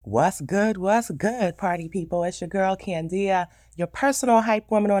What's good, party people? It's your girl, Candia, your personal hype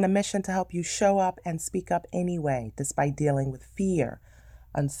woman on a mission to help you show up and speak up anyway, despite dealing with fear,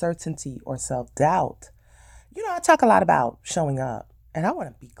 uncertainty, or self-doubt. I talk a lot about showing up, and I want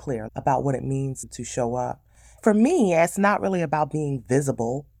to be clear about what it means to show up. For me, it's not really about being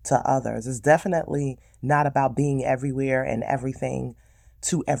visible to others. It's definitely not about being everywhere and everything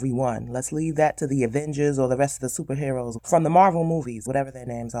to everyone. Let's leave that to the Avengers or the rest of the superheroes from the Marvel movies, whatever their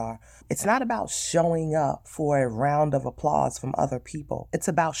names are. It's not about showing up for a round of applause from other people. It's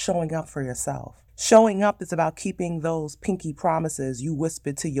about showing up for yourself. Showing up is about keeping those pinky promises you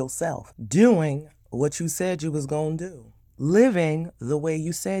whispered to yourself, doing what you said you was going to do, living the way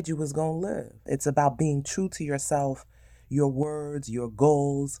you said you was going to live. It's about being true to yourself, your words, your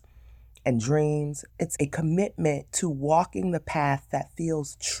goals, and dreams. It's a commitment to walking the path that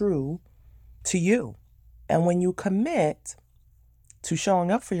feels true to you. And when you commit to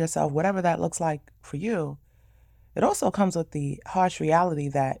showing up for yourself, whatever that looks like for you, it also comes with the harsh reality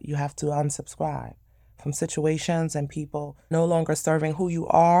that you have to unsubscribe from situations and people no longer serving who you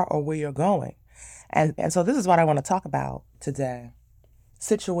are or where you're going. And so this is what I want to talk about today.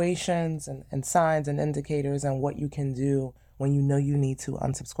 Situations and signs and indicators and what you can do when you know you need to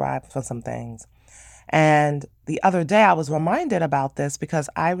unsubscribe from some things. And the other day I was reminded about this because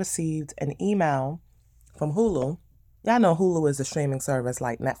I received an email from Hulu. Y'all know Hulu is a streaming service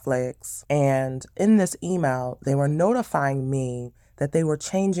like Netflix. And in this email, they were notifying me that they were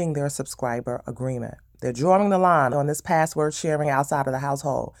changing their subscriber agreement. They're drawing the line on this password sharing outside of the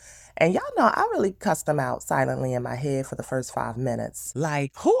household. And y'all know I really cussed them out silently in my head for the first 5 minutes.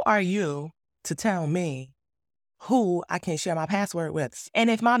 Like, who are you to tell me who I can share my password with? And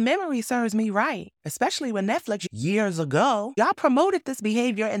if my memory serves me right, especially with Netflix years ago, y'all promoted this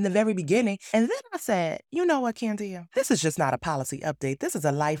behavior in the very beginning. And then I said, you know what, Candia? This is just not a policy update. This is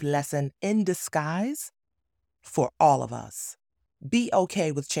a life lesson in disguise for all of us. Be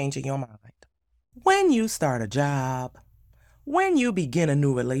okay with changing your mind. When you start a job, when you begin a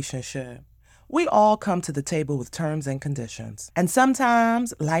new relationship, we all come to the table with terms and conditions. And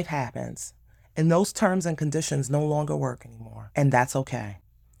sometimes life happens, and those terms and conditions no longer work anymore. And that's okay.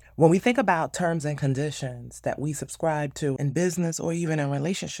 When we think about terms and conditions that we subscribe to in business or even in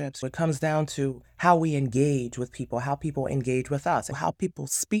relationships, it comes down to how we engage with people, how people engage with us, how people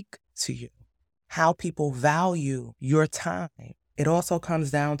speak to you, how people value your time. It also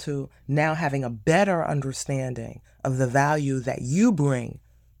comes down to now having a better understanding of the value that you bring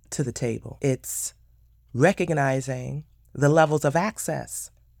to the table. It's recognizing the levels of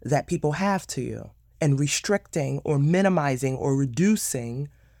access that people have to you and restricting or minimizing or reducing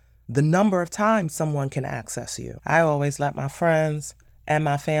the number of times someone can access you. I always let my friends and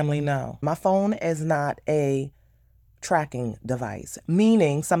my family know my phone is not a tracking device,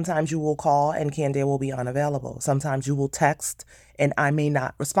 meaning sometimes you will call and Candia will be unavailable. Sometimes you will text and I may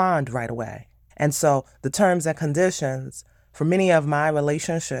not respond right away. And so the terms and conditions for many of my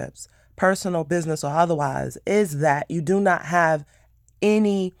relationships, personal, business, or otherwise, is that you do not have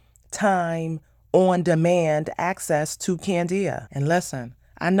any time on demand access to Candia. And listen,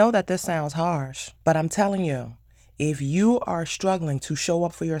 I know that this sounds harsh, but I'm telling you, if you are struggling to show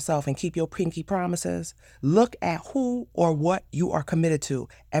up for yourself and keep your pinky promises, look at who or what you are committed to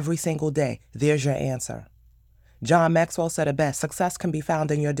every single day. There's your answer. John Maxwell said it best, success can be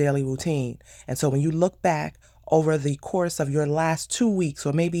found in your daily routine. And so when you look back over the course of your last 2 weeks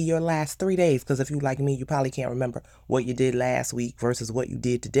or maybe your last 3 days, because if you like me, you probably can't remember what you did last week versus what you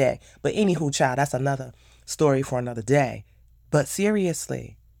did today. But anywho, child, that's another story for another day. But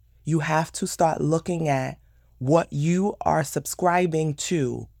seriously, you have to start looking at what you are subscribing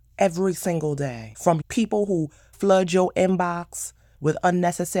to every single day, from people who flood your inbox with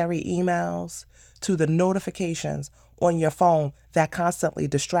unnecessary emails to the notifications on your phone that constantly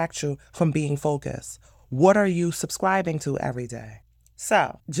distract you from being focused. What are you subscribing to every day?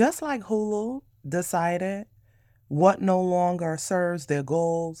 So, just like Hulu decided what no longer serves their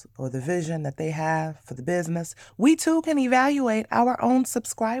goals or the vision that they have for the business, we too can evaluate our own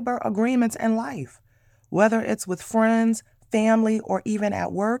subscriber agreements in life. Whether it's with friends, family, or even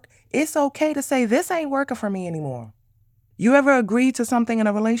at work, it's okay to say, this ain't working for me anymore. You ever agree to something in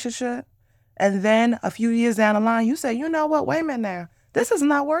a relationship, and then a few years down the line, you say, you know what, wait a minute now, this is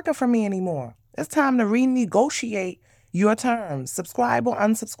not working for me anymore. It's time to renegotiate your terms, subscribe or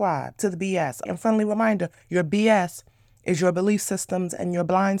unsubscribe to the BS. And friendly reminder, your BS is your belief systems and your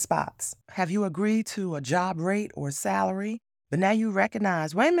blind spots. Have you agreed to a job rate or salary, but now you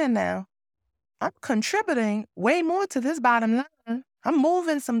recognize, wait a minute now, I'm contributing way more to this bottom line. I'm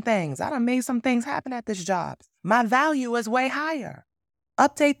moving some things. I done made some things happen at this job. My value is way higher.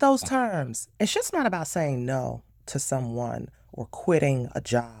 Update those terms. It's just not about saying no to someone or quitting a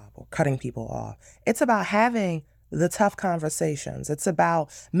job or cutting people off. It's about having the tough conversations. It's about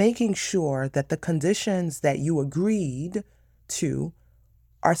making sure that the conditions that you agreed to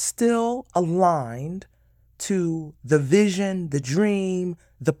are still aligned to the vision, the dream,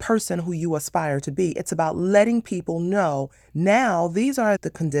 the person who you aspire to be. It's about letting people know now these are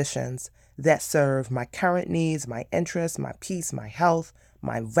the conditions that serve my current needs, my interests, my peace, my health,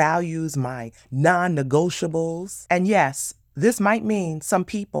 my values, my non-negotiables. And yes, this might mean some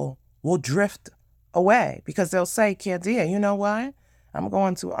people will drift away because they'll say, Candia, you know what? I'm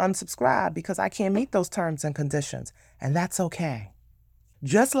going to unsubscribe because I can't meet those terms and conditions. And that's okay.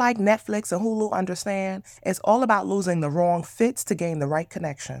 Just like Netflix and Hulu understand, it's all about losing the wrong fits to gain the right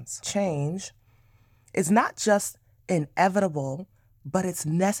connections. Change is not just inevitable, but it's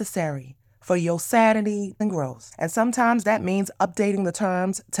necessary for your sanity and growth. And sometimes that means updating the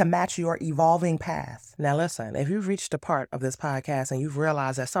terms to match your evolving path. Now listen, if you've reached a part of this podcast and you've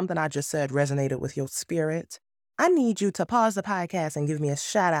realized that something I just said resonated with your spirit, I need you to pause the podcast and give me a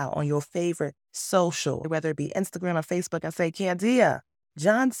shout out on your favorite social, whether it be Instagram or Facebook, and say, Candia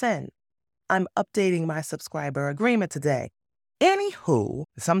Johnson, I'm updating my subscriber agreement today. Anywho,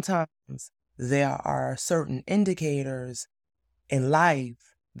 sometimes there are certain indicators in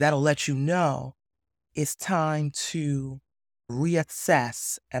life that'll let you know it's time to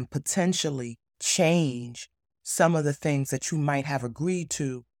reassess and potentially change some of the things that you might have agreed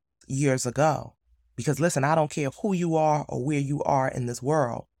to years ago. Because listen, I don't care who you are or where you are in this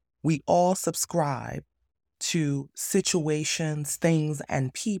world. We all subscribe to situations, things,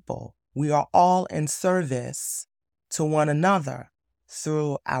 and people. We are all in service to one another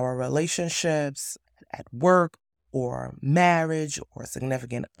through our relationships at work or marriage or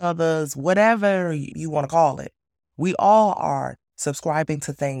significant others, whatever you want to call it. We all are subscribing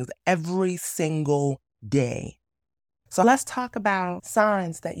to things every single day. So let's talk about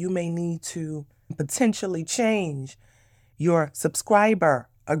signs that you may need to potentially change your subscriber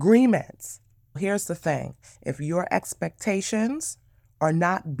agreements. Here's the thing. If your expectations are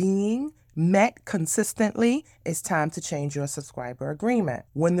not being met consistently, it's time to change your subscriber agreement.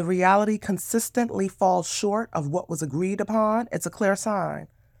 When the reality consistently falls short of what was agreed upon, it's a clear sign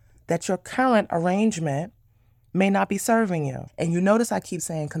that your current arrangement may not be serving you. And you notice I keep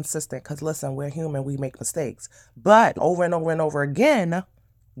saying consistent because listen, we're human, we make mistakes. But over and over and over again,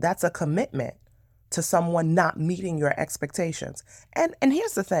 that's a commitment to someone not meeting your expectations. And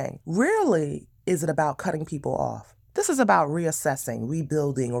here's the thing, rarely is it about cutting people off. This is about reassessing,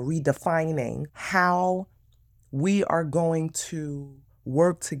 rebuilding, or redefining how we are going to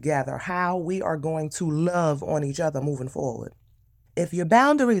work together, how we are going to love on each other moving forward. If your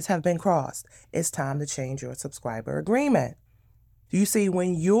boundaries have been crossed, it's time to change your subscriber agreement. You see,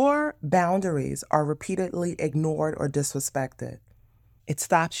 when your boundaries are repeatedly ignored or disrespected, it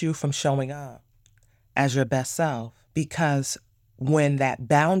stops you from showing up as your best self, because when that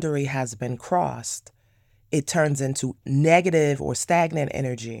boundary has been crossed, it turns into negative or stagnant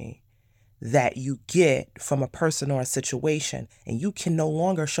energy that you get from a person or a situation, and you can no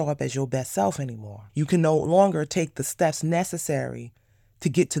longer show up as your best self anymore. You can no longer take the steps necessary to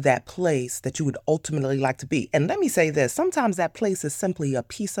get to that place that you would ultimately like to be. And let me say this, sometimes that place is simply a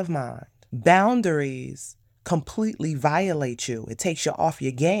peace of mind. Boundaries completely violate you. It takes you off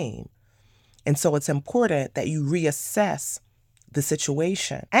your game. And so it's important that you reassess the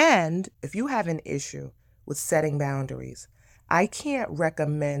situation. And if you have an issue with setting boundaries, I can't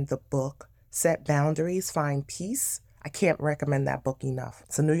recommend the book, Set Boundaries, Find Peace. I can't recommend that book enough.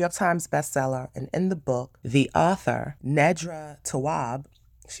 It's a New York Times bestseller. And in the book, the author, Nedra Tawwab,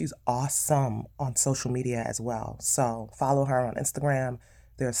 she's awesome on social media as well. So follow her on Instagram.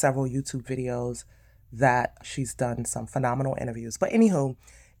 There are several YouTube videos that she's done some phenomenal interviews. But anywho,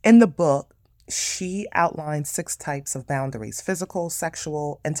 in the book, she outlines 6 types of boundaries: physical,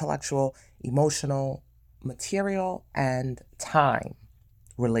 sexual, intellectual, emotional, material, and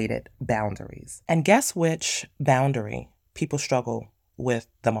time-related boundaries. And guess which boundary people struggle with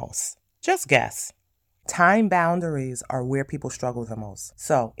the most? Just guess. Time boundaries are where people struggle the most.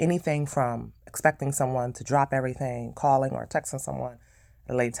 So anything from expecting someone to drop everything, calling or texting someone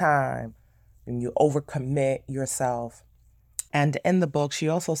at a late time, and you overcommit yourself. And in the book, she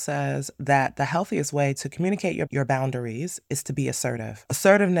also says that the healthiest way to communicate your boundaries is to be assertive.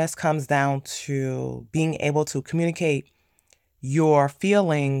 Assertiveness comes down to being able to communicate your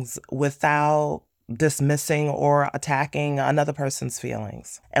feelings without dismissing or attacking another person's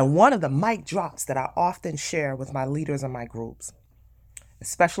feelings. And one of the mic drops that I often share with my leaders in my groups,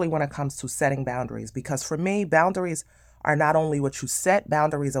 especially when it comes to setting boundaries, because for me, boundaries are not only what you set,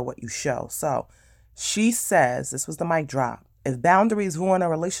 boundaries are what you show. So she says, this was the mic drop, if boundaries ruin a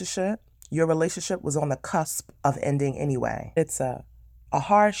relationship, your relationship was on the cusp of ending anyway. It's a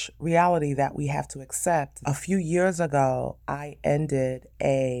harsh reality that we have to accept. A few years ago, I ended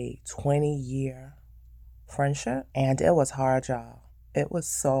a 20-year friendship, and it was hard, y'all. It was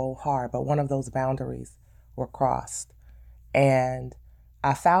so hard, but one of those boundaries were crossed. And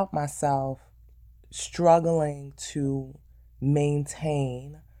I found myself struggling to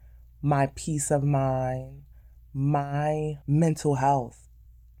maintain my peace of mind, my mental health,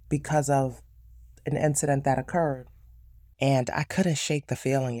 because of an incident that occurred. And I couldn't shake the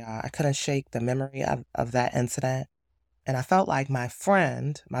feeling, y'all. I couldn't shake the memory of that incident. And I felt like my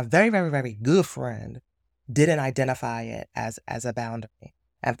friend, my very, very, very good friend, didn't identify it as a boundary.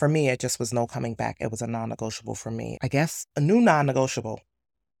 And for me, it just was no coming back. It was a non-negotiable for me. I guess a new non-negotiable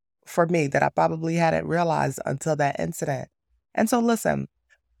for me that I probably hadn't realized until that incident. And so listen,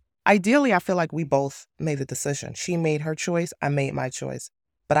 ideally, I feel like we both made the decision. She made her choice. I made my choice.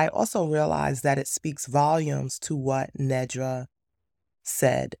 But I also realized that it speaks volumes to what Nedra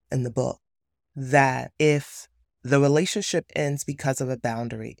said in the book, that if the relationship ends because of a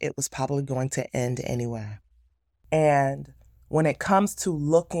boundary, it was probably going to end anyway. And when it comes to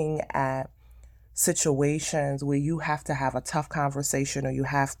looking at situations where you have to have a tough conversation or you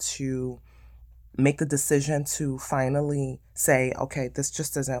have to make a decision to finally say, okay, this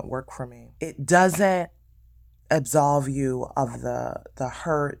just doesn't work for me, it doesn't absolve you of the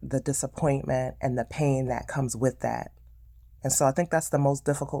hurt, the disappointment, and the pain that comes with that. And so I think that's the most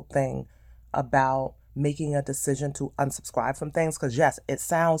difficult thing about making a decision to unsubscribe from things. Because yes, it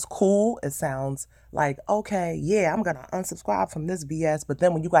sounds cool. It sounds like, okay, yeah, I'm going to unsubscribe from this BS. But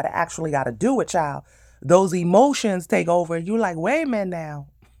then when you got to do it, child, those emotions take over. You're like, wait a minute now.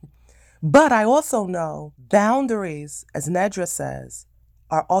 But I also know boundaries, as Nedra says,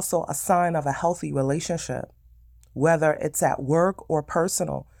 are also a sign of a healthy relationship, whether it's at work or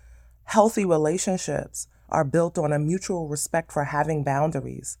personal. Healthy relationships are built on a mutual respect for having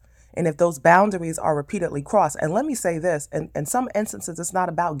boundaries. And if those boundaries are repeatedly crossed, and let me say this, in some instances, it's not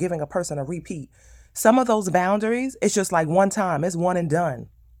about giving a person a repeat. Some of those boundaries, it's just like one time, it's one and done.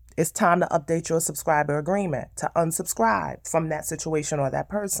 It's time to update your subscriber agreement, to unsubscribe from that situation or that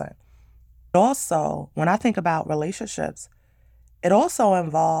person. Also, when I think about relationships, it also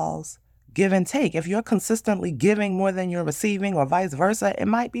involves give and take. If you're consistently giving more than you're receiving or vice versa, it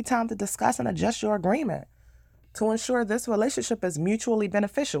might be time to discuss and adjust your agreement to ensure this relationship is mutually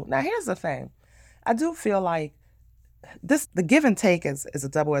beneficial. Now, here's the thing. I do feel like the give and take is a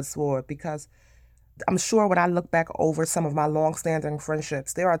double-edged sword, because I'm sure when I look back over some of my long-standing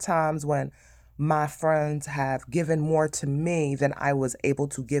friendships, there are times when my friends have given more to me than I was able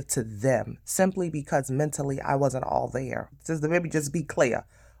to give to them, simply because mentally I wasn't all there. Maybe just be clear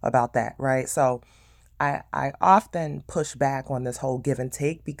about that, right? So I often push back on this whole give and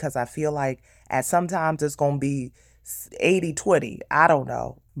take, because I feel like at sometimes it's going to be 80-20. I don't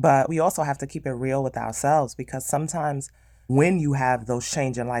know. But we also have to keep it real with ourselves, because sometimes when you have those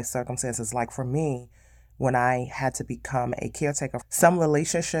changing life circumstances, like for me, when I had to become a caretaker, some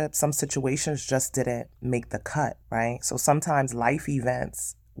relationships, some situations just didn't make the cut, right? So sometimes life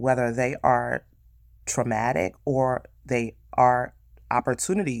events, whether they are traumatic or they are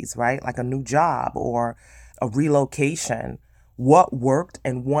opportunities, right? Like a new job or a relocation. What worked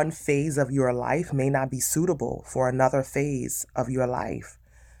in one phase of your life may not be suitable for another phase of your life.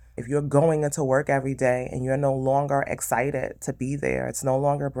 If you're going into work every day and you're no longer excited to be there, it's no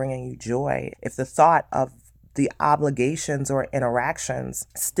longer bringing you joy. If the thought of the obligations or interactions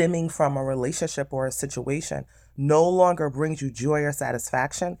stemming from a relationship or a situation no longer brings you joy or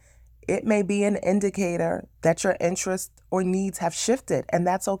satisfaction, it may be an indicator that your interests or needs have shifted, and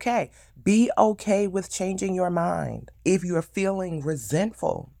that's okay. Be okay with changing your mind. If you're feeling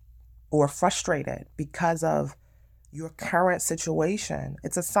resentful or frustrated because of your current situation,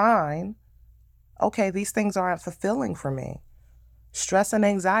 it's a sign, okay, these things aren't fulfilling for me. Stress and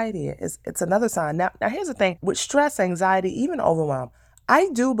anxiety, it's another sign. Now, here's the thing. With stress, anxiety, even overwhelm, I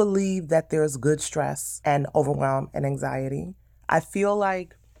do believe that there's good stress and overwhelm and anxiety. I feel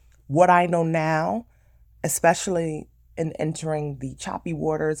like what I know now, especially in entering the choppy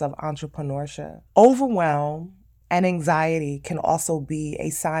waters of entrepreneurship, overwhelm and anxiety can also be a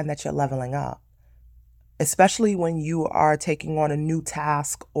sign that you're leveling up, especially when you are taking on a new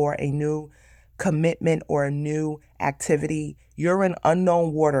task or a new commitment or a new activity. You're in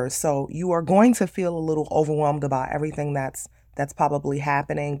unknown waters, so you are going to feel a little overwhelmed about everything that's probably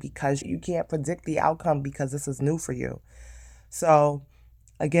happening, because you can't predict the outcome, because this is new for you. So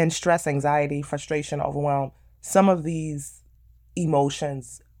again, stress, anxiety, frustration, overwhelm, some of these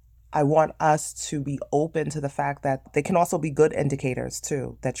emotions, I want us to be open to the fact that they can also be good indicators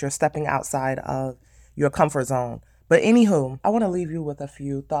too, that you're stepping outside of your comfort zone. But anywho, I want to leave you with a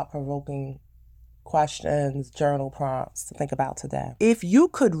few thought-provoking questions, journal prompts to think about today. If you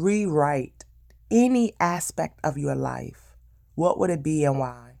could rewrite any aspect of your life, what would it be and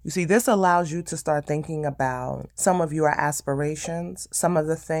why? You see, this allows you to start thinking about some of your aspirations, some of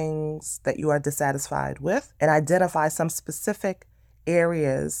the things that you are dissatisfied with, and identify some specific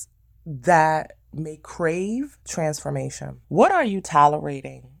areas that may crave transformation. What are you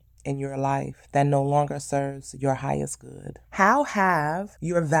tolerating in your life that no longer serves your highest good? How have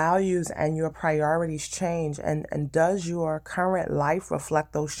your values and your priorities changed, and does your current life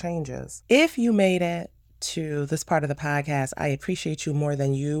reflect those changes? If you made it to this part of the podcast, I appreciate you more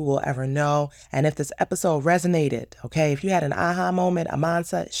than you will ever know. And if this episode resonated, okay, if you had an aha moment, a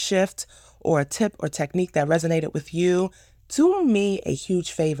mindset shift, or a tip or technique that resonated with you, do me a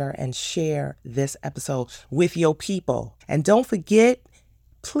huge favor and share this episode with your people. And don't forget,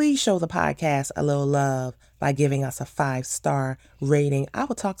 please show the podcast a little love by giving us a 5-star rating. I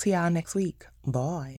will talk to y'all next week. Bye.